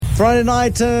Friday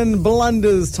night and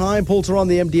Blunders time. Paul Theron,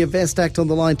 the MD of Vestact, on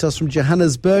the line to us from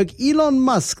Johannesburg. Elon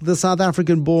Musk, the South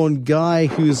African-born guy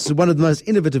who's one of the most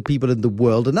innovative people in the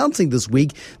world, announcing this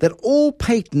week that all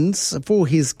patents for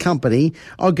his company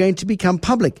are going to become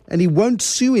public, and he won't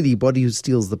sue anybody who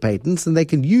steals the patents, and they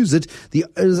can use it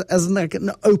as like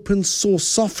an open source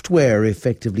software,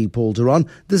 effectively, Paul Theron.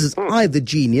 This is either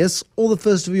genius or the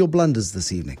first of your blunders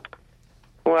this evening.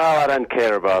 Well, I don't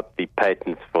care about the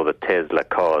patents for the Tesla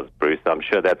cars, Bruce. I'm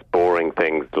sure that's boring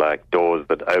things like doors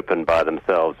that open by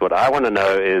themselves. What I want to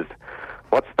know is,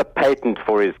 what's the patent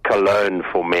for his cologne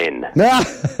for men?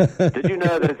 Did you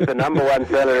know that it's the number one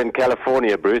seller in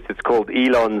California, Bruce? It's called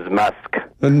Elon's Musk.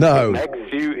 No. It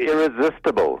makes you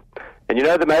irresistible. And you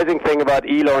know the amazing thing about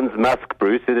Elon's Musk,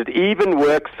 Bruce, is it even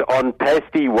works on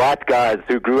pasty white guys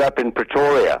who grew up in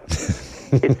Pretoria.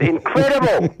 It's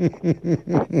incredible.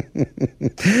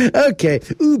 Okay,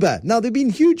 Uber. Now, there have been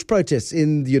huge protests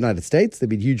in the United States. There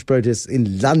have been huge protests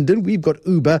in London. We've got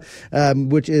Uber,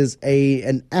 which is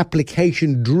an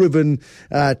application-driven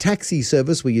taxi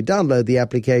service where you download the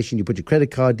application, you put your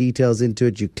credit card details into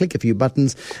it, you click a few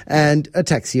buttons, and a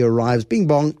taxi arrives, bing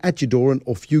bong, at your door, and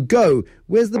off you go.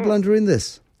 Where's the blunder in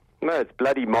this? No, it's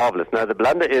bloody marvelous. No, the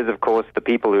blunder is, of course, the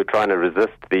people who are trying to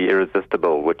resist the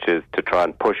irresistible, which is to try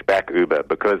and push back Uber.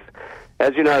 Because,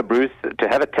 as you know, Bruce, to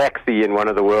have a taxi in one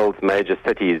of the world's major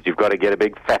cities, you've got to get a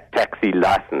big fat taxi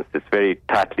license. It's very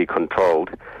tightly controlled.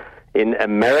 In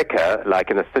America, like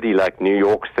in a city like New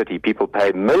York City, people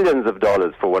pay millions of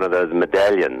dollars for one of those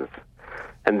medallions.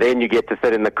 And then you get to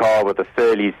sit in the car with a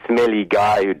surly, smelly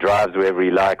guy who drives wherever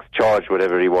he likes, charge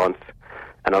whatever he wants.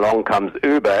 And along comes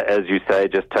Uber, as you say,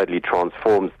 just totally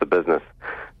transforms the business.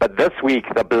 But this week,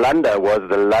 the blunder was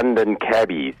the London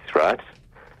cabbies, right?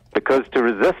 Because to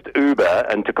resist Uber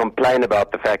and to complain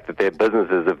about the fact that their business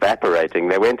is evaporating,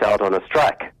 they went out on a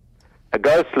strike, a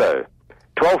go-slow.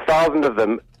 12,000 of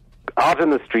them out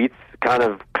in the streets, kind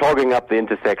of clogging up the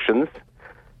intersections.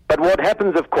 But what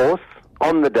happens, of course,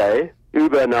 on the day,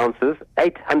 Uber announces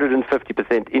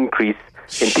 850% increase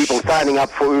in people signing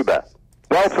up for Uber.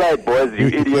 Well played, boys, you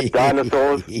idiot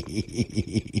dinosaurs.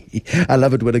 I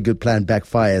love it when a good plan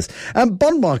backfires.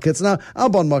 Bond markets. Now, our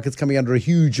bond market's coming under a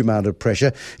huge amount of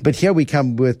pressure, but here we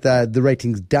come with the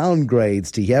ratings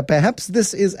downgrades to here. Perhaps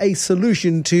this is a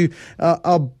solution to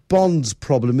our bonds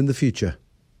problem in the future.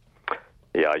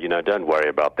 Yeah, don't worry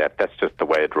about that. That's just the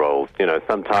way it rolls.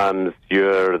 Sometimes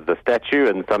you're the statue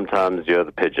and sometimes you're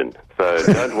the pigeon. So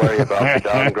don't worry about the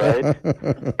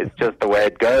downgrade. It's just the way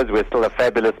it goes. We're still a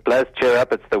fabulous place. Cheer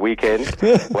up, it's the weekend.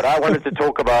 What I wanted to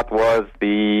talk about was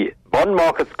the bond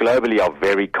markets globally are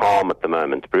very calm at the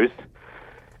moment, Bruce.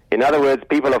 In other words,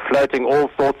 people are floating all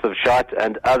sorts of shite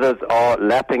and others are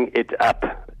lapping it up.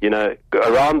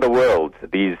 Around the world,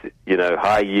 these,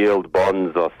 high-yield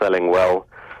bonds are selling well.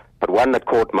 But one that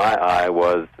caught my eye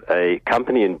was a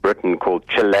company in Britain called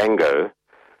Chilango,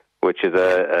 which is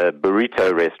a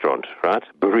burrito restaurant, right?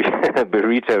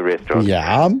 Burrito restaurant.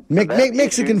 Yeah,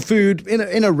 Mexican food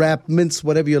in a wrap, mince,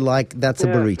 whatever you like. That's a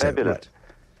burrito. Fabulous. Right.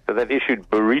 So they've issued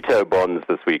burrito bonds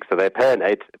this week. So they pay an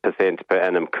 8% per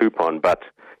annum coupon, but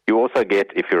you also get,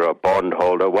 if you're a bond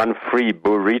holder, one free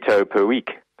burrito per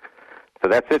week. So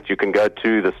that's it. You can go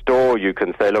to the store, you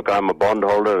can say, look, I'm a bond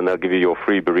holder, and they'll give you your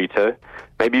free burrito.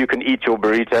 Maybe you can eat your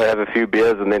burrito, have a few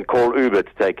beers, and then call Uber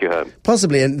to take you home.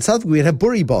 Possibly. And in South Africa, we'd have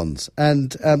burry bonds,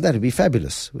 and that would be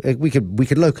fabulous. We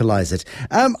could localize it.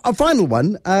 Our final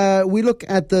one, we look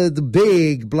at the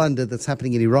big blunder that's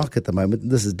happening in Iraq at the moment.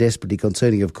 This is desperately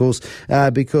concerning, of course,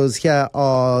 because here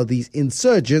are these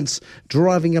insurgents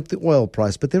driving up the oil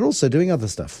price, but they're also doing other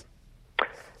stuff.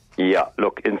 Yeah,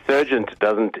 look, insurgent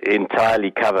doesn't entirely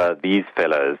cover these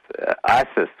fellows.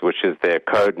 ISIS, which is their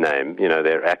code name,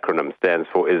 their acronym stands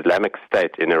for Islamic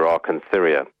State in Iraq and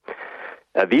Syria.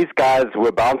 These guys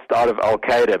were bounced out of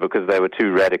Al-Qaeda because they were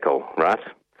too radical, right?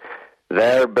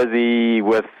 They're busy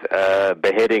with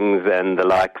beheadings and the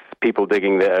likes, people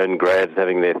digging their own graves,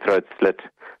 having their throats slit.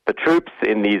 The troops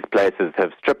in these places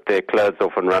have stripped their clothes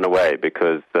off and run away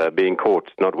because being caught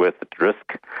is not worth the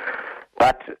risk.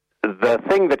 But the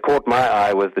thing that caught my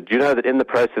eye was that, that in the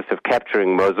process of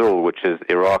capturing Mosul, which is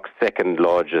Iraq's second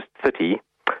largest city,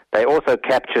 they also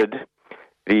captured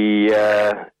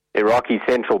the Iraqi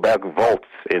central bank vaults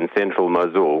in central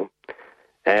Mosul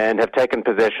and have taken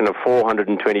possession of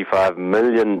 $425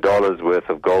 million worth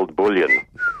of gold bullion.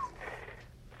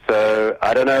 So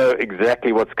I don't know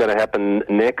exactly what's going to happen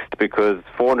next, because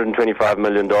 $425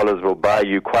 million will buy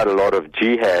you quite a lot of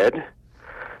jihad.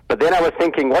 But then I was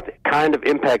thinking, what kind of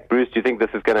impact, Bruce, do you think this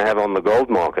is going to have on the gold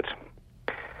market?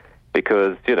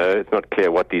 because, it's not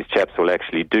clear what these chaps will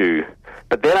actually do.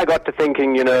 But then I got to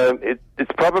thinking,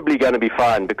 it's probably going to be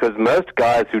fine, because most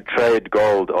guys who trade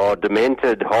gold are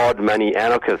demented, hard money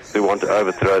anarchists who want to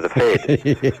overthrow the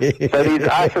Fed. So these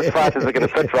ISIS fighters are going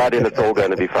to fit right in. It's all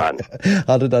going to be fine.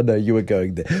 How did I know you were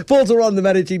going there? Paul Theron, the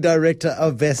Managing Director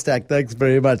of Vestact. Thanks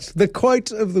very much. The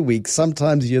quote of the week: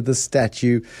 sometimes you're the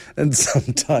statue and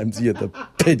sometimes you're the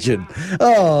pigeon.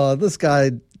 Oh, this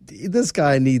guy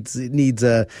needs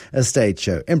a stage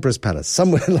show. Empress Palace,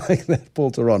 somewhere like that.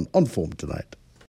 Paul Theron on form tonight.